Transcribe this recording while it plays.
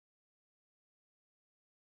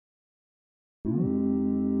I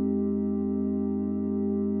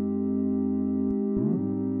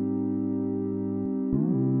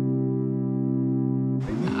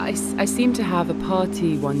seemed to have a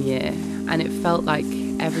party one year and it felt like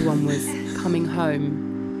everyone was coming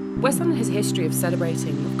home. West London has a history of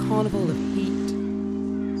celebrating a carnival of heat.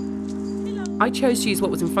 I chose to use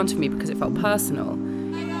what was in front of me because it felt personal.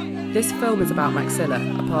 This film is about Maxilla,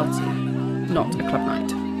 a party, not a club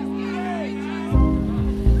night.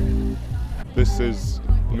 This is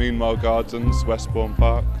Meanwhile Gardens, Westbourne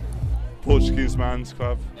Park, Portuguese Man's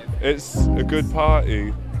Club. It's a good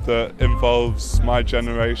party that involves my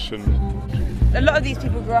generation. A lot of these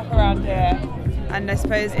people grew up around here, and I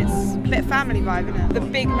suppose it's a bit family vibe, isn't it? The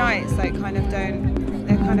big nights they're kind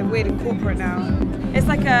of weird and corporate now. It's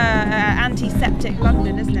like a antiseptic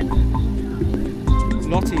London, isn't it?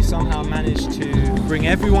 Lotte somehow managed to bring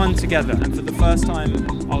everyone together, and for the first time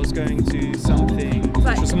I was going to something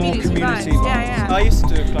which was more community vibes. Yeah. I used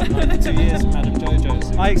to do a club night for 2 years at Madame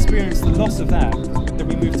Jojo's. I experienced the loss of that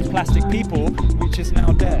we moved to Plastic People, which is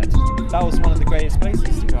now dead. That was one of the greatest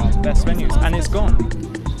places to go out, the best venues, and it's gone.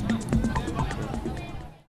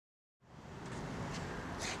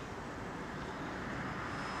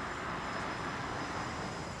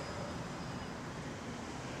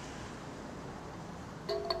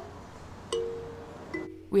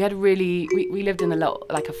 We lived in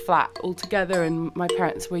like a flat all together, and my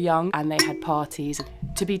parents were young and they had parties.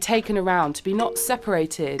 To be taken around, to be not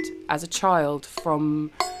separated as a child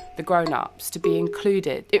from the grown-ups, to be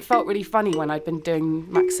included. It felt really funny when I'd been doing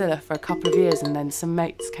Maxilla for a couple of years and then some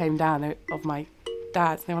mates came down of my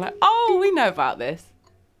dad's and they were like, oh, we know about this.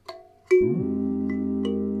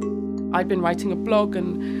 I'd been writing a blog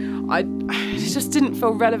and it just didn't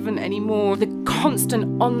feel relevant anymore. The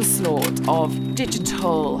constant onslaught of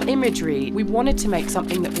digital imagery. We wanted to make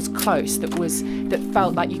something that was close, that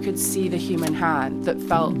felt like you could see the human hand, that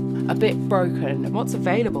felt a bit broken. And what's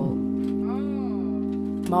available?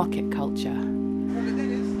 Market culture.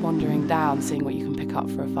 Wandering down, seeing what you can pick up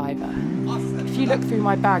for a £5. If you look through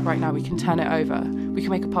my bag right now, we can turn it over. We can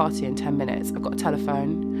make a party in 10 minutes. I've got a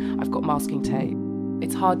telephone, I've got masking tape.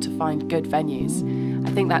 It's hard to find good venues. I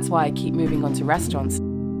think that's why I keep moving on to restaurants.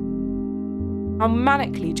 I'll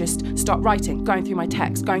manically just start writing, going through my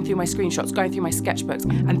text, going through my screenshots, going through my sketchbooks,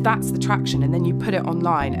 and that's the traction, and then you put it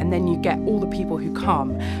online, and then you get all the people who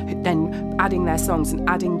come, then adding their songs and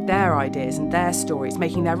adding their ideas and their stories,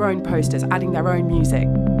 making their own posters, adding their own music.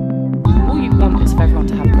 All you want is for everyone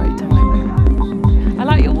to have a great time. I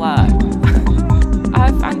like your work.